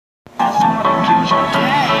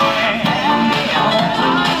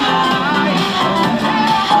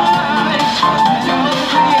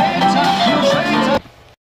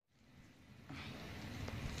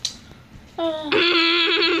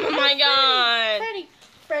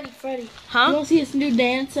Freddy. Huh? You want to see his new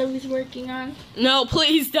dance that he's working on? No,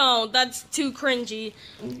 please don't. That's too cringy.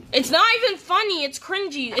 It's not even funny. It's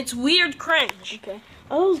cringy. It's weird cringe. Okay.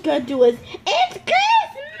 All he's gotta do is, it's Christmas!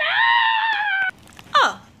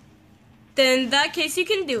 Oh. Then in that case, you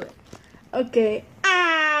can do it. Okay.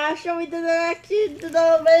 Show me the direction to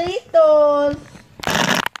the Benditos.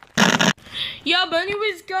 Yeah, but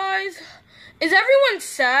anyways, guys, is everyone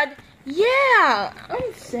sad? Yeah.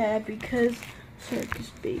 I'm sad because Circus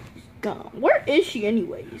Baby's gone. Where is she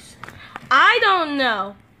anyways? I don't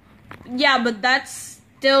know. Yeah, but that's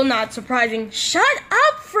still not surprising. Shut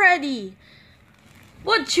up, Freddy.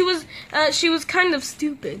 What? She was kind of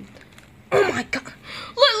stupid. Oh my god.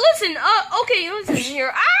 Listen, okay, listen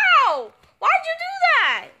here. Ow! Why'd you do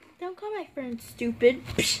that? Don't call my friend stupid.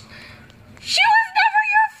 She was never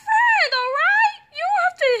your friend, alright? You don't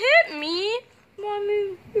have to hit me. Well, I mean,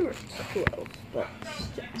 we were close, but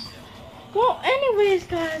still. Well, anyways,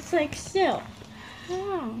 guys, like, still.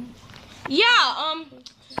 Oh. Yeah,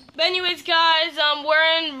 but anyways, guys, we're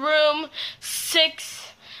in room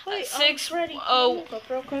 6. Wait, 6. Freddy, Oh. can you look up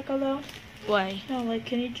real quick, hello? Why? No, like,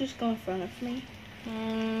 can you just go in front of me?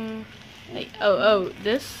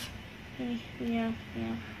 This? Yeah.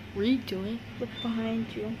 What are you doing? Look behind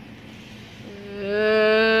you.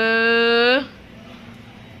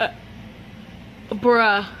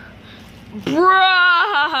 Bruh.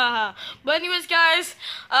 But anyways, guys,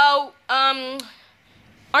 aren't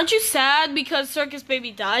you sad because Circus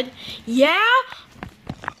Baby died? Yeah?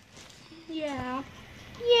 Yeah.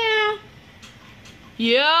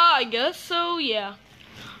 Yeah, I guess so, yeah.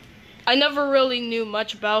 I never really knew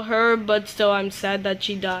much about her, but still I'm sad that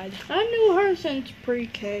she died. I knew her since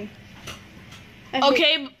pre-K.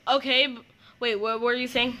 Okay. Wait, what were you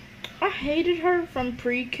saying? I hated her from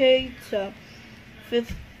pre-K to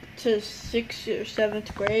 5th to 6th or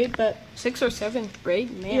 7th grade, but 6th or 7th grade,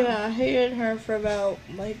 man. yeah, I hated her for about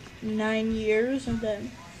like 9 years, and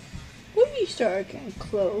then we started getting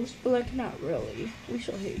close, but like not really. We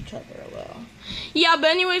still hate each other a little. Yeah, but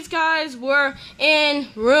anyways, guys, we're in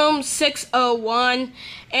room 601,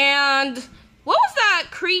 and what was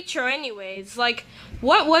that creature anyways? Like,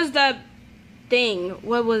 what was that thing?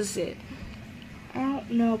 What was it? I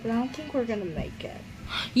don't know, but I don't think we're gonna make it.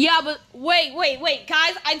 Yeah, but wait,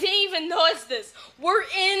 guys, I didn't even notice this. We're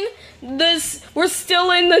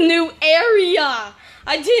still in the new area.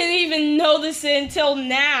 I didn't even notice it until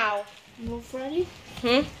now. Well, Freddy?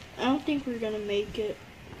 I don't think we're gonna make it.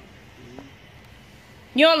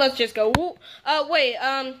 You know, let's just go.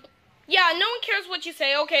 Yeah, no one cares what you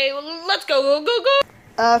say. Okay, let's go.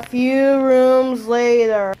 A few rooms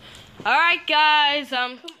later. Alright, guys,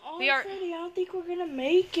 we are... Freddy, I don't think we're gonna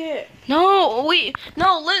make it.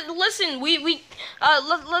 Listen,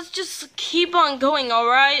 let's just keep on going,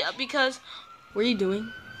 alright? Because, what are you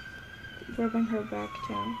doing? Rubbing her back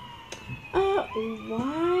down.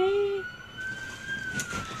 Why?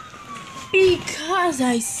 Because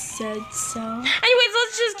I said so. Anyways,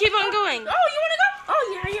 let's just keep on going. Oh, you wanna go?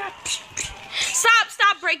 Oh, yeah.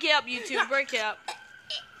 Stop, break it up, you two, break it up.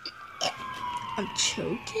 I'm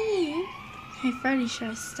choking. Hey, Freddy, should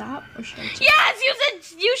I stop or should I choke? Yes,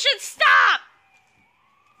 you should stop!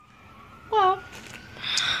 Well,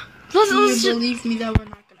 do you believe me that we're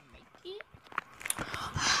not gonna make it?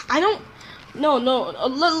 I don't... No, you know what,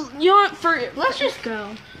 let's just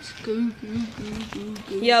go. Let's go.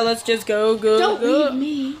 Yeah, let's just go. Don't leave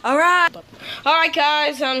me. Alright,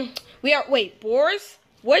 guys, wait, Boris?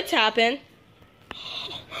 What's happened?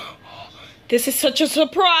 This is such a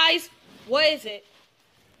surprise. What is it?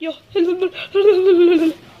 Yo.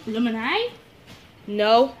 Lemonade?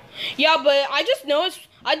 No. Yeah, but I didn't notice,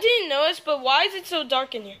 but why is it so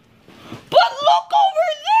dark in here? But look over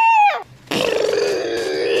there!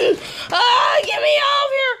 Get me out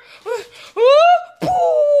of here!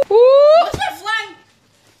 What's that flying?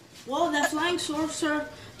 Whoa, that flying sorcerer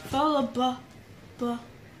fell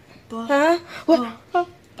Huh? What? My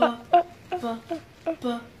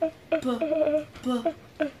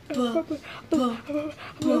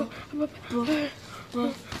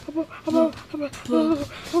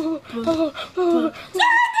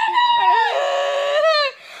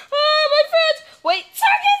friends! Wait,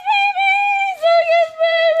 Circus Baby!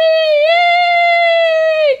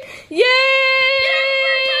 Yay! Yay!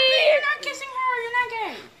 You're not kissing her. You're not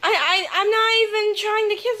gay. I'm not even trying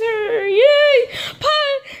to kiss her. Yay!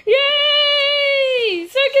 Yay!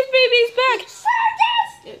 Circus Baby's back.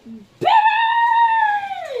 Circus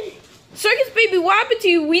Baby! Circus Baby, what happened to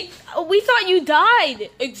you? We thought you died.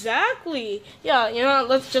 Exactly. Yeah, you know,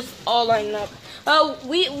 let's just all line up.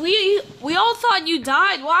 We all thought you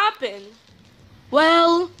died. What happened?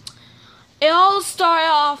 Well, it all will start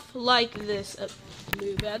off like this.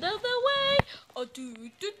 Move out of the way.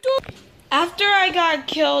 After I got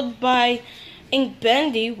killed by Ink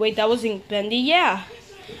Bendy, wait, that was Ink Bendy? Yeah.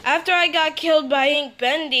 After I got killed by Ink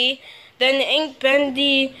Bendy, then Ink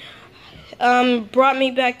Bendy brought me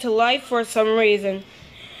back to life for some reason.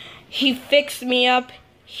 He fixed me up.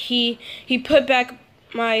 He put back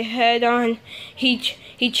my head on. He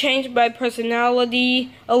changed my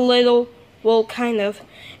personality a little, well, kind of.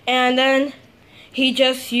 And then he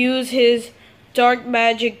just used his dark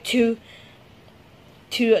magic to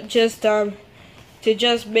just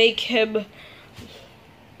make him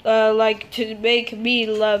to make me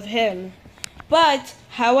love him. But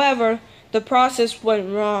however, the process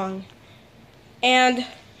went wrong. And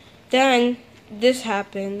then this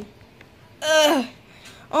happened.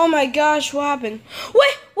 Oh my gosh, what happened?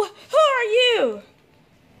 Wait, who are you?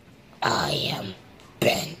 I am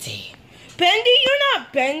Bendy. Bendy? You're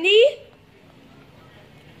not Bendy.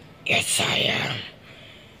 Yes, I am.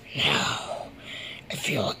 Now, if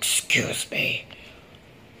you'll excuse me,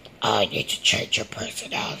 I need to change your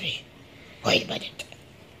personality. Wait a minute.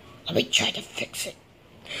 Let me try to fix it.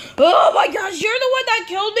 Oh my gosh, you're the one that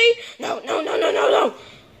killed me? No.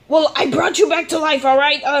 Well, I brought you back to life, all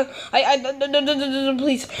right?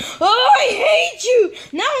 Please. Oh, I hate you.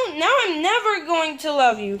 Now I'm never going to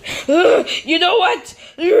love you. You know what?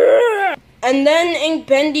 And then Ink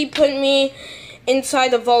Bendy put me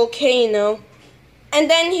inside a volcano. And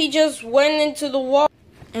then he just went into the water.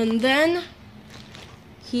 And then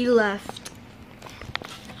he left.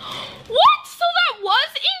 What? So that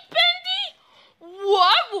was Ink Bendy?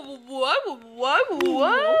 What?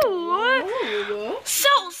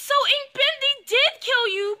 So Ink Bendy did kill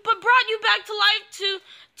you, but brought you back to life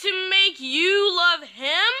to make you love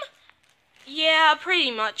him? Yeah,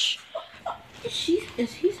 pretty much.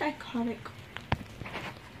 Is he psychotic?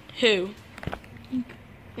 Who? Ink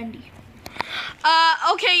Bendy.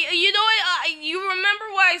 Okay, you know what? You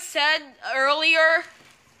remember what I said earlier?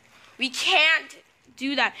 We can't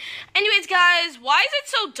do that. Anyways, guys, why is it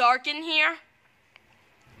so dark in here?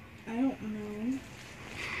 I don't know.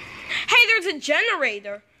 Hey, there's a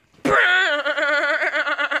generator. Hey,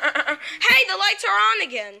 the lights are on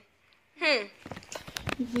again.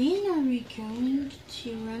 When are we going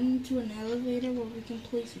to run into an elevator where we can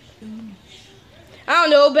play some games? I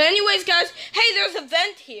don't know, but anyways, guys, hey, there's a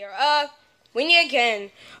vent here. We need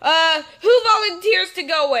again. Who volunteers to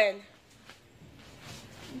go in?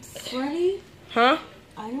 Freddy? Huh?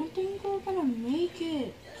 I don't think we're gonna make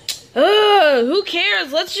it. Who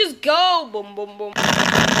cares? Let's just go. Boom, boom, boom.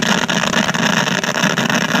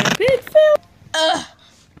 Big fail.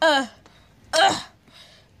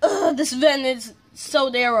 This vent is so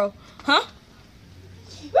narrow. Huh?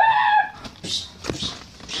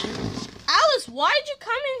 Alice, why did you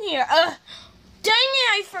come in here? Dang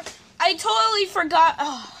it, I totally forgot.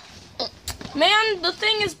 Man, the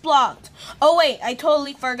thing is blocked. Oh wait, I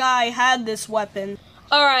totally forgot I had this weapon.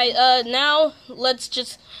 Alright, now let's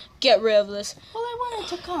just get rid of this. Well, I wanted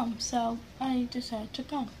to come, so I decided to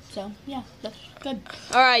come. So, yeah, that's good.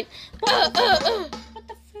 Alright. But the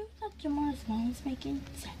food that Jamar's mom is making,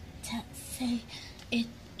 say,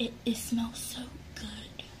 it smells so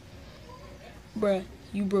good. Bruh,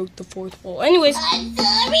 you broke the fourth wall. Anyways. I'm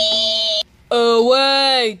sorry. Oh,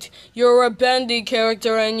 wait. You're a Bendy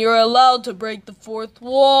character and you're allowed to break the fourth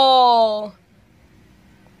wall.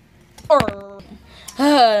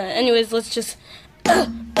 Anyways, let's just...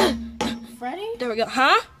 Freddy? There we go.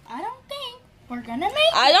 Huh? I don't think we're gonna make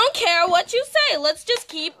it. I don't care what you say. Let's just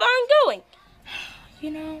keep on going.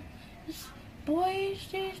 You know, this boys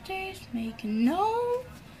these days make no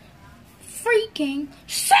freaking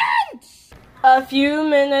sense! A few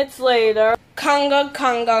minutes later, conga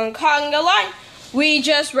line. We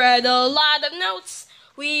just read a lot of notes.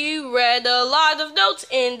 We read a lot of notes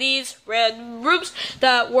in these red rooms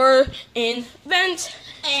that were in vents.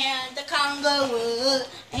 And the conga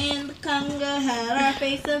had our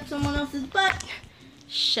face up someone else's butt.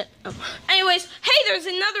 Shut up. Anyways, hey, there's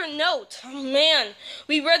another note. Oh, man.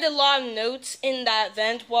 We read a lot of notes in that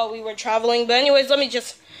vent while we were traveling. But anyways, let me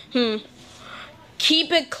just,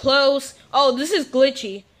 keep it close. Oh, this is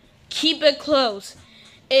glitchy. Keep it close.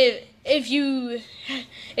 If you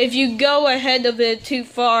go ahead of it too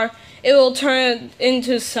far, it will turn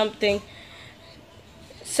into something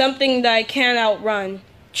that I can't outrun.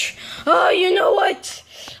 Oh, you know what?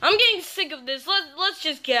 I'm getting sick of this. Let's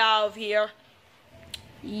just get out of here.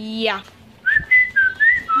 Yeah.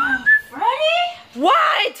 Freddy?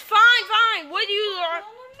 What? Fine. What do you We're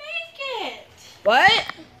gonna make it. What?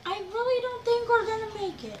 I really don't think we're gonna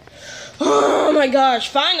make it. Oh my gosh.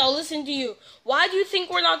 Fine, I'll listen to you. Why do you think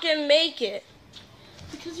we're not gonna make it?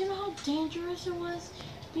 Because you know how dangerous it was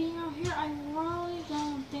being out here. I really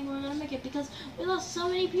don't think we're gonna make it because we lost so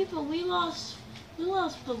many people. We lost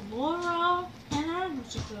Belora, and I don't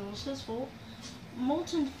think it was his fault.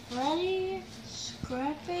 Molten Freddy,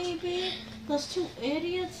 Scrap Baby, those two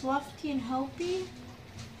idiots, Lefty and Helpy.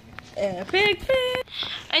 Epic fit.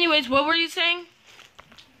 Anyways, what were you saying?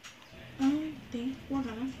 I think we're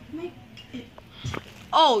gonna make it.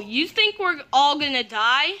 Oh, you think we're all gonna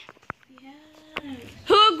die? Yes.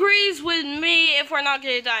 Who agrees with me if we're not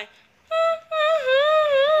gonna die?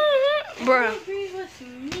 Bruh. Who agrees with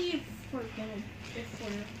me if we're gonna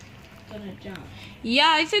die?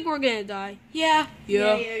 Yeah, I think we're gonna die. Yeah.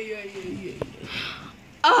 Yeah.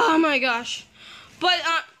 Oh my gosh. But,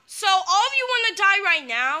 so all of you wanna die right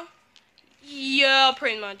now? Yeah,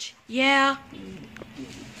 pretty much. Yeah.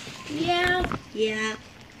 Yeah.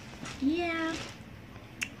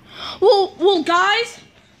 Well, guys,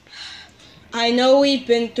 I know we've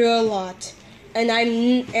been through a lot, and I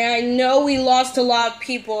know we lost a lot of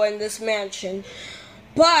people in this mansion,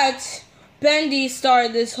 but Bendy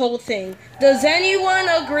started this whole thing. Does anyone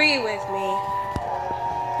agree with me?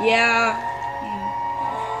 Yeah.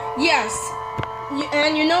 Yes.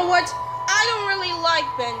 And you know what? I don't really like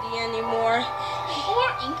Bendy anymore. Or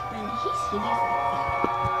Ink Bendy. He's hideous like that.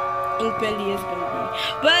 Ink Bendy is Bendy,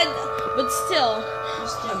 but still.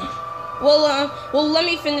 Still. Well, let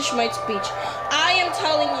me finish my speech. I am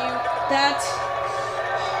telling you that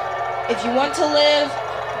if you want to live,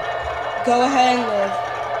 go ahead and live.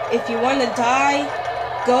 If you want to die,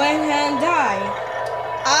 go ahead and die.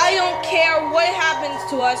 I don't care what happens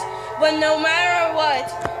to us, but no matter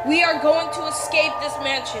what, we are going to escape this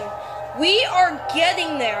mansion. We are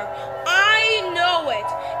getting there. I know it.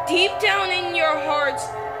 Deep down in your hearts,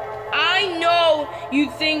 I know you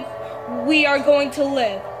think we are going to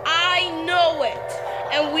live. I know it,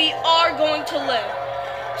 and we are going to live.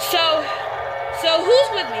 So who's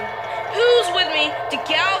with me? Who's with me to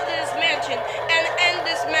get out of this mansion and end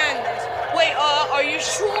this madness? Wait, are you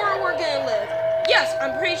sure we're gonna live? Yes,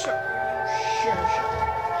 I'm pretty sure. Sure.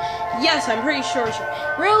 Yes, I'm pretty sure.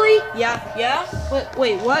 Really? Yeah.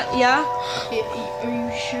 Wait, what? Yeah? Are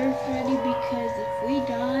you sure, Freddy? Because if we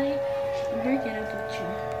die, we're gonna put you.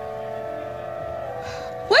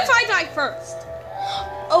 What if I die first?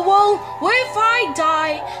 Oh, well, what if I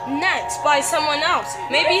die next by someone else?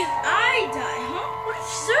 Maybe I die, huh? What if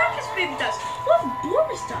Circus Baby dies? What if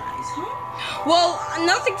Boris dies, huh? Well,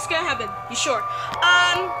 nothing's gonna happen. You sure?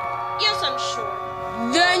 Yes, I'm sure.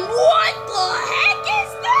 Then what the heck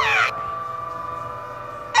is that?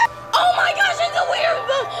 Oh my gosh, it's a weird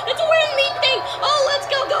meat thing. Oh, let's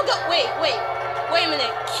go. Wait a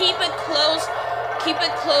minute. Keep it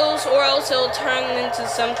close, or else it'll turn into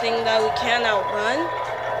something that we can't outrun.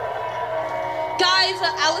 Guys,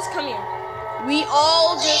 Alice, come here. We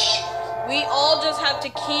all just have to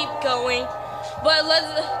keep going, but let's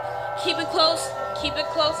keep it close.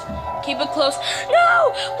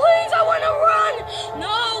 No, please, I want to run.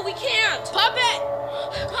 No, we can't. Puppet,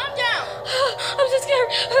 calm down. I'm so scared.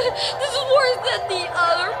 This is worse than the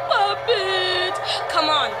other puppet. Come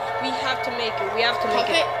on, we have to make it.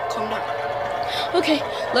 Puppet, calm down. Okay,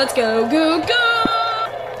 let's go.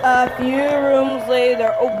 A few rooms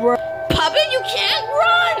later. Oh, bro. Puppet, you can't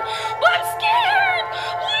run. I'm scared.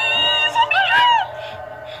 Please, oh my God.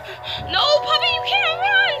 No, Puppet, you can't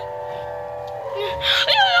run.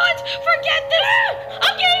 You know what? Forget this.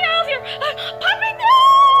 I'm getting out of here. Puppet, no.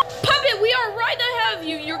 Puppet, we are right ahead of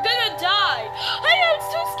you. You're gonna die. I am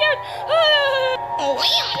so scared.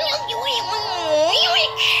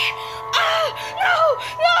 No.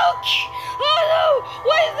 Oh no!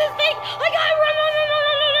 What is this thing? I gotta run! No!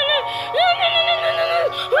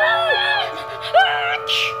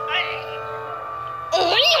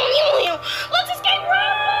 Let's escape!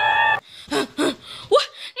 Run! What?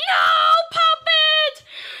 No, Puppet!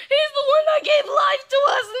 He's the one that gave life to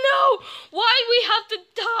us. No! Why do we have to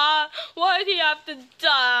die? Why did he have to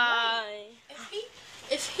die?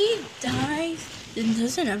 If he dies, then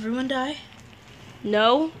doesn't everyone die?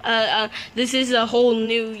 No, this is a whole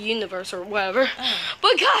new universe or whatever.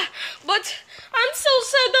 But God, I'm so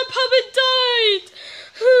sad that Puppet died.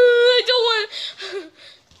 I don't want.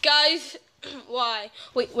 Guys, why?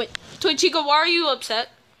 Wait. Toy Chica, why are you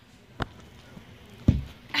upset?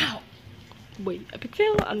 Ow. Wait, epic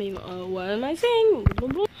fail? I mean, what am I saying?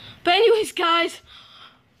 But anyways, guys,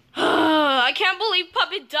 I can't believe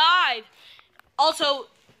Puppet died. Also,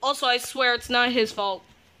 I swear it's not his fault.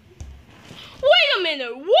 Wait a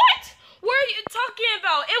minute, what? What are you talking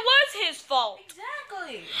about? It was his fault.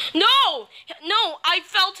 Exactly. No, I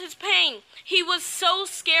felt his pain. He was so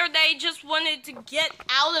scared that he just wanted to get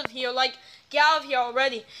out of here. Like, get out of here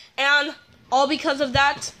already. And all because of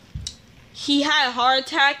that, he had a heart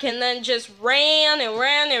attack and then just ran and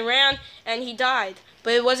ran and ran, and he died.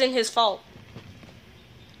 But it wasn't his fault.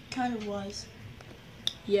 Kind of was.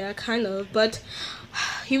 Yeah, kind of. But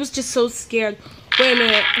he was just so scared. Wait a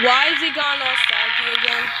minute. Why is he gone all saggy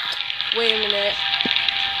again? Wait a minute.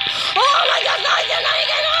 Oh my God! Not again! Not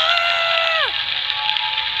again! Ah!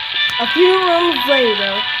 A few rooms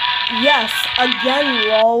later. Yes, again,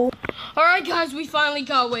 lol. Alright, guys, we finally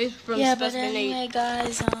got away from Specimen 8. Anyway,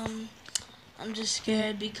 guys, I'm just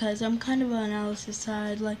scared because I'm kind of on Alice's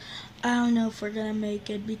side. Like, I don't know if we're gonna make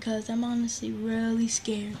it because I'm honestly really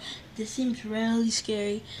scared. This seems really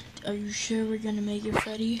scary. Are you sure we're gonna make it,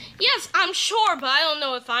 Freddy? Yes, I'm sure, but I don't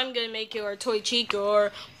know if I'm gonna make it, or Toy Chica,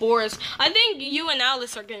 or Boris. I think you and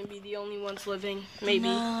Alice are gonna be the only ones living, maybe.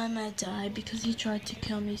 No, I might die because he tried to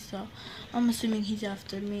kill me, so I'm assuming he's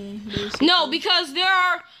after me. Basically. No, because there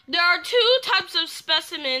are two types of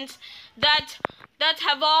specimens that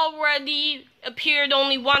have already appeared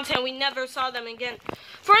only once, and we never saw them again.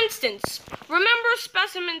 For instance, remember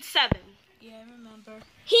Specimen 7? Yeah, I remember.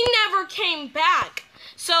 He never came back.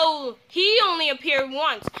 So he only appeared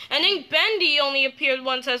once. And then Bendy only appeared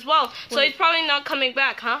once as well. So Wait. he's probably not coming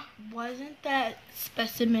back, huh? Wasn't that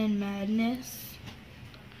Specimen Madness?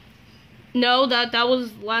 No, that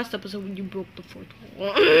was last episode when you broke the fourth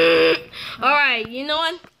wall. Alright, you know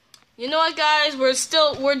what? You know what, guys? We're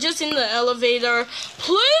just in the elevator.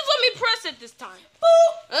 Please let me press it this time.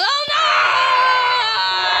 Boop! Oh no!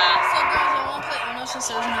 So guys, I want to play Uno since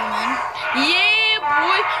there's no men. Yeah,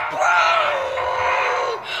 boy.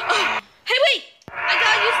 Hey, wait! I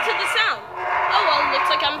got used to the sound. Oh, well, looks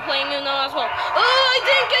like I'm playing Uno as well. Oh, I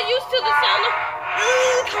didn't get used to the sound.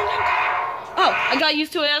 Calm down. Oh, I got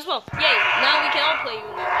used to it as well. Yay, now we can all play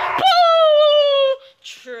Uno. Boo!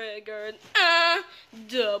 Triggered.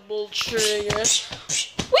 Double trigger.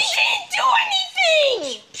 We didn't do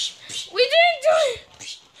anything! We didn't do it!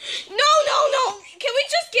 No! Can we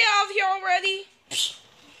just get out of here already?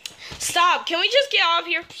 Stop. Can we just get out of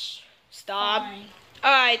here? Stop. Fine.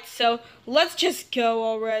 Alright, so let's just go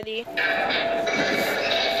already.